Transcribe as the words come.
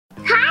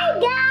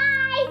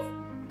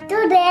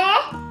today.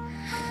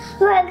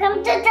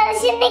 Welcome to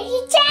TanishAndNikki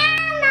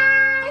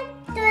channel.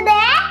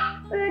 Today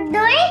we're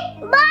doing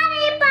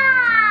body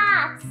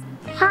parts.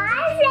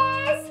 Hi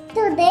friends.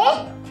 Today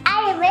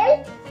I will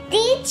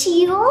teach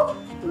you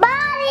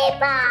body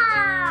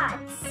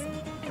parts.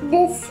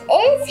 This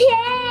is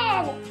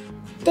hair.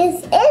 This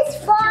is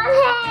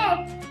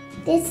forehead.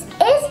 This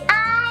is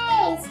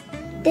eyes.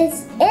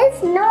 This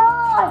is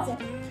nose.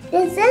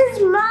 This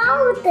is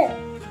mouth.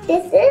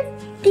 This is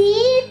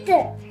teeth.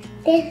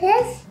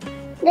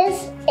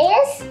 This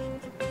is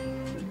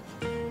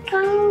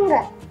tongue.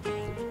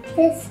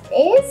 This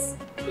is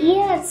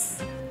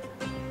ears.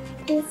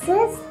 This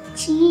is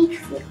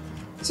cheeks.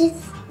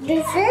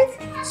 This is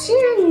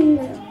chin.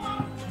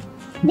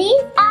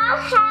 These are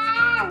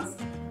hands.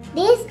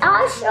 These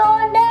are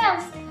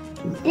shoulders.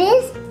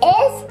 This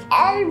is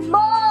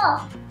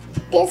elbow.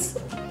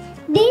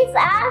 These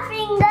are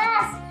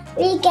fingers.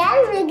 We can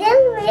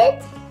wiggle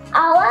with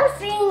our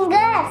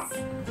fingers.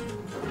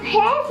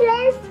 Hey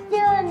friends, do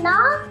you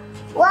know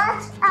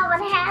what our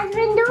hands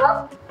will do?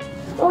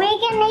 We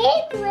can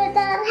eat with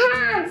our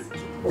hands.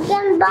 We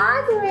can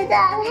bath with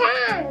our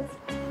hands.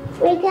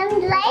 We can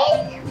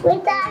write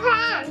with our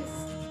hands.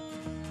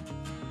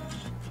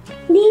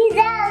 These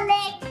are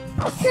legs.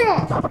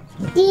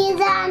 These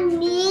are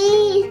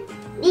knees.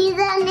 These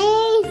are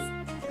knees.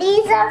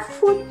 These are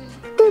foot.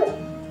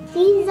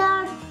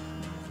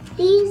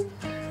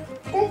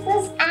 This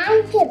is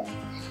ankle.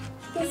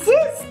 This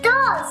is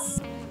toes.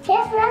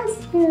 Hey friends,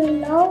 do you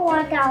know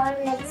what our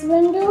legs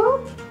will do?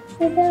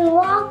 We can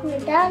walk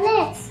with our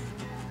legs.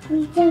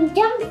 We can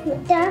jump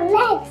with our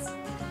legs.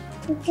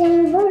 We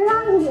can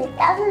run with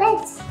our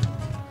legs.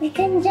 We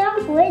can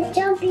jump with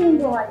jumping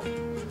ball.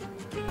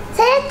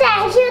 Say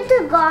thank you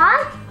to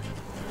God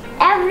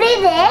every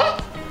day,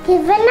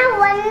 given a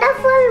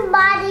wonderful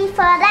body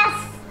for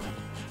us.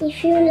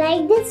 If you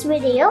like this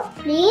video,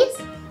 please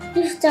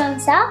give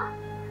thumbs up.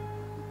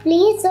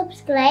 Please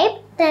subscribe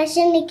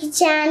TanishAndNikki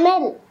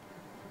channel.